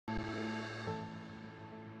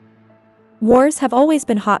Wars have always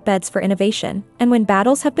been hotbeds for innovation, and when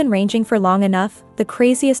battles have been raging for long enough, the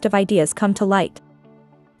craziest of ideas come to light.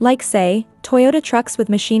 Like, say, Toyota trucks with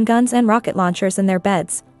machine guns and rocket launchers in their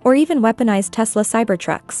beds, or even weaponized Tesla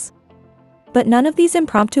Cybertrucks. But none of these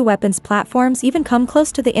impromptu weapons platforms even come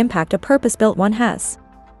close to the impact a purpose-built one has.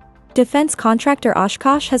 Defense contractor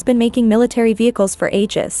Oshkosh has been making military vehicles for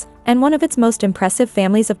ages, and one of its most impressive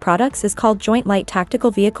families of products is called Joint Light Tactical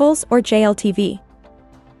Vehicles, or JLTV.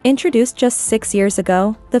 Introduced just 6 years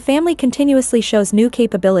ago, the family continuously shows new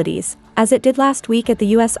capabilities, as it did last week at the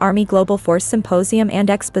U.S. Army Global Force Symposium and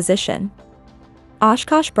Exposition.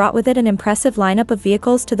 Oshkosh brought with it an impressive lineup of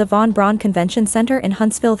vehicles to the Von Braun Convention Center in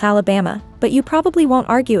Huntsville, Alabama, but you probably won't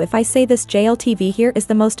argue if I say this JLTV here is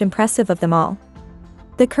the most impressive of them all.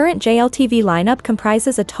 The current JLTV lineup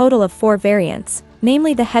comprises a total of 4 variants,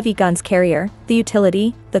 namely the heavy guns carrier, the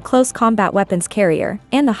utility, the close combat weapons carrier,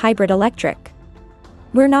 and the hybrid electric.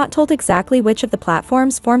 We're not told exactly which of the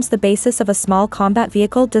platforms forms the basis of a small combat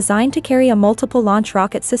vehicle designed to carry a multiple launch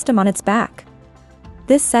rocket system on its back.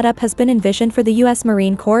 This setup has been envisioned for the U.S.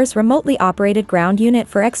 Marine Corps' remotely operated ground unit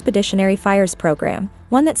for Expeditionary Fires program,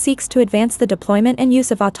 one that seeks to advance the deployment and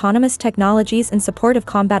use of autonomous technologies in support of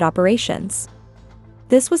combat operations.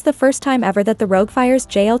 This was the first time ever that the ROGUE-Fire's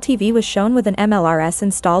JLTV was shown with an MLRS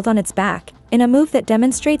installed on its back, in a move that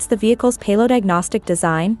demonstrates the vehicle's payload-agnostic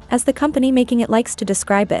design, as the company making it likes to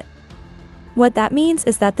describe it. What that means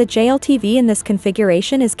is that the JLTV in this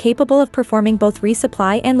configuration is capable of performing both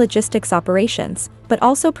resupply and logistics operations, but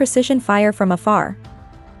also precision fire from afar.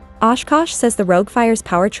 Oshkosh says the ROGUE-Fire's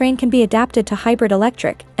powertrain can be adapted to hybrid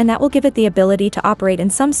electric, and that will give it the ability to operate in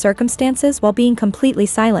some circumstances while being completely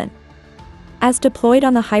silent. As deployed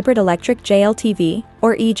on the hybrid electric JLTV,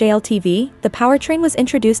 or eJLTV, the powertrain was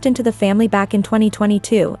introduced into the family back in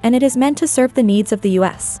 2022, and it is meant to serve the needs of the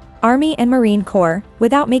U.S. Army and Marine Corps,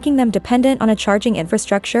 without making them dependent on a charging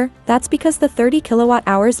infrastructure. That's because the 30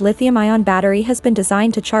 kWh lithium-ion battery has been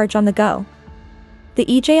designed to charge on the go. The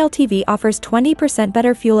eJLTV offers 20%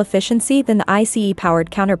 better fuel efficiency than the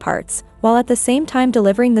ICE-powered counterparts, while at the same time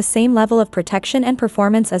delivering the same level of protection and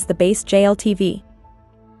performance as the base JLTV.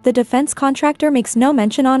 The defense contractor makes no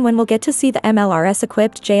mention on when we'll get to see the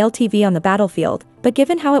MLRS-equipped JLTV on the battlefield, but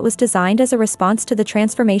given how it was designed as a response to the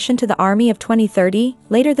transformation to the Army of 2030,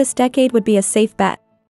 later this decade would be a safe bet.